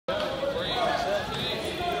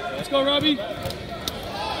go, Robbie. You're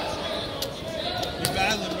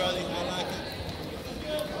battling, brother. I like it.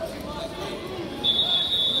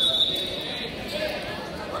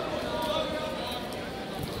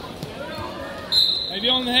 Maybe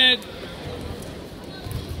on the head.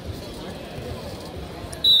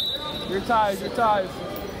 Your ties, your ties.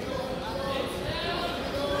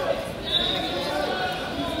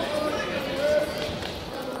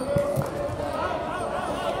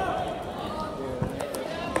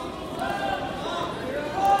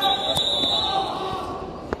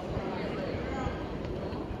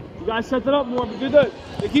 You guys set that up more, but do that.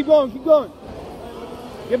 Yeah, keep going, keep going.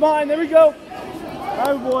 Get behind, there we go. All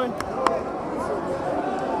right, boy.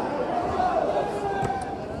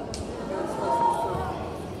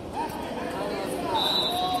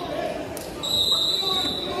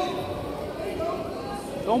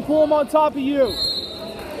 Don't pull him on top of you.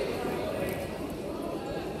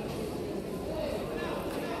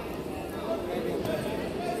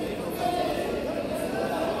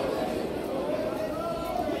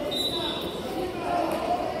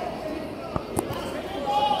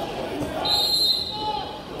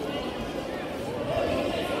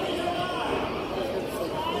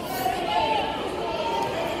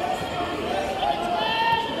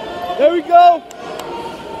 There we go.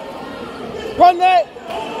 Run that.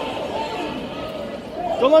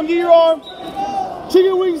 Don't let him get your arm.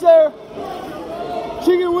 Chicken wings there.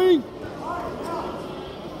 Chicken wing.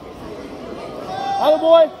 Atta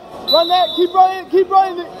boy. Run that. Keep running. Keep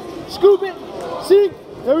running. Scoop it. See?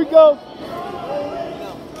 There we go.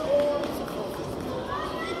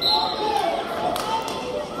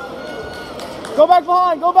 Go back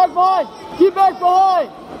behind. Go back behind. Keep back behind.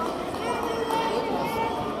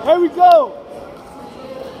 There we go.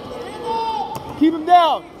 Keep him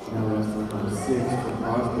down. Now wrestling number 6 from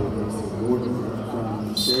Osborne versus Gordon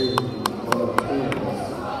from Sheridan Club Queens.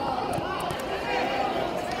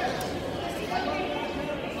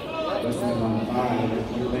 Wrestling number 5 at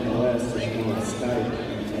Urbana West is North Stipe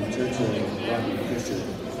from Churchill, Robbie Fisher.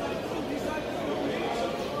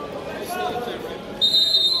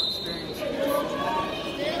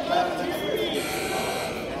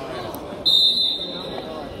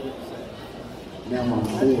 Now on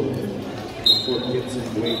 4. Fort Gibson,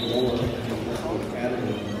 Wade Moore, from Bristol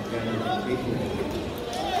Academy, Cameron April.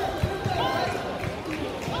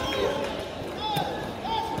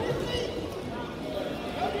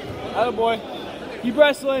 Atta boy. Keep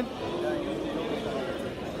wrestling.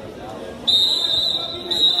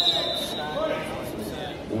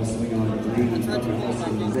 Wrestling on 3,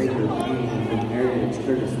 from Xavier Payne from Heritage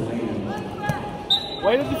Curtis Lane.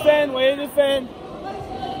 Way to defend, way to defend.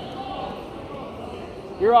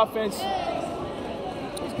 Your offense.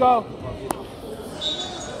 Let's go.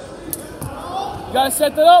 You gotta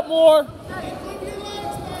set that up more.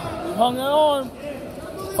 You hung that arm.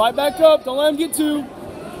 Fight back up. Don't let him get two.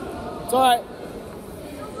 It's all right.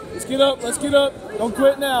 Let's get up. Let's get up. Don't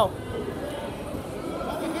quit now.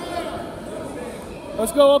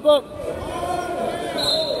 Let's go up, up.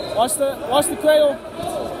 Watch the cradle.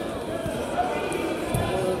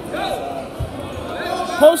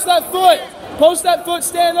 Post that foot. Post that foot.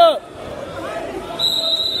 Stand up.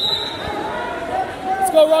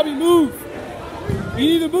 Let's go, Robbie. Move. You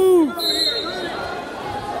need to move.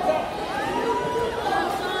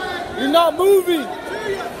 You're not moving.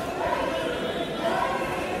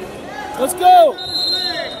 Let's go.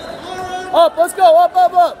 Up. Let's go. Up,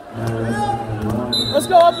 up, up. Let's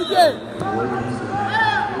go. Up again.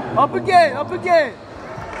 Up again. Up again.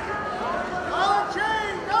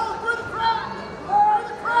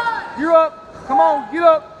 You're up. Come on. Get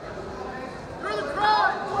up.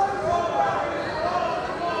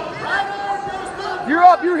 You're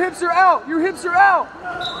up. Your hips are out. Your hips are out.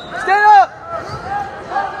 Stand up.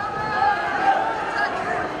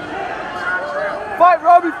 Fight,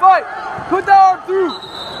 Robbie. Fight. Put that arm through.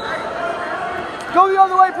 Go the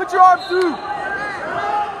other way. Put your arm through.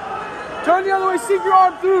 Turn the other way. Sink your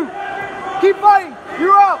arm through. Keep fighting.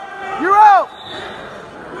 You're out. You're out.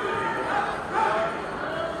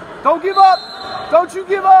 Don't give up. Don't you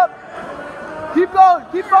give up. Keep going.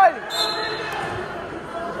 Keep fighting.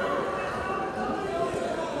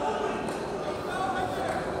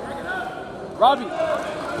 Robbie.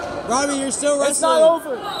 Robbie, you're still wrestling. It's not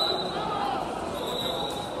over.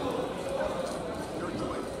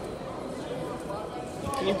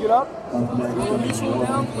 Can you get up? Up next,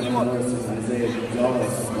 What do you want? Isaiah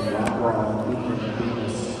Gonzalez from Rockwall, Lutheran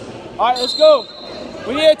Venus. All right, let's go.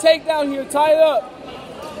 We need a takedown here. Tie it up.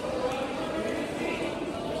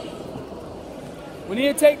 We need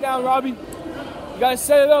a takedown, Robbie. You gotta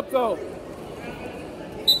set it up though.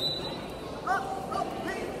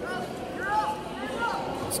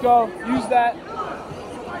 go. Use that.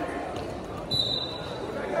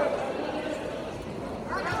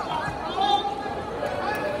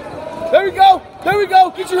 There we go. There we go.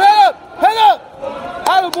 Get your head up. Head up.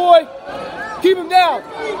 Atta boy. Keep him down.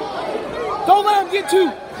 Don't let him get to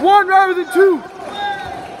one rather than two.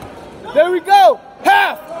 There we go.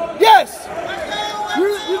 Half. Yes.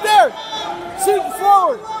 You're there. Sink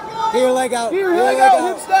forward. Get your leg out. Get your leg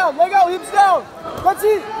out. Hips down. Leg out. Hips down. That's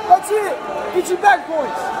it. That's it. Get your back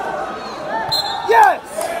points. Yes.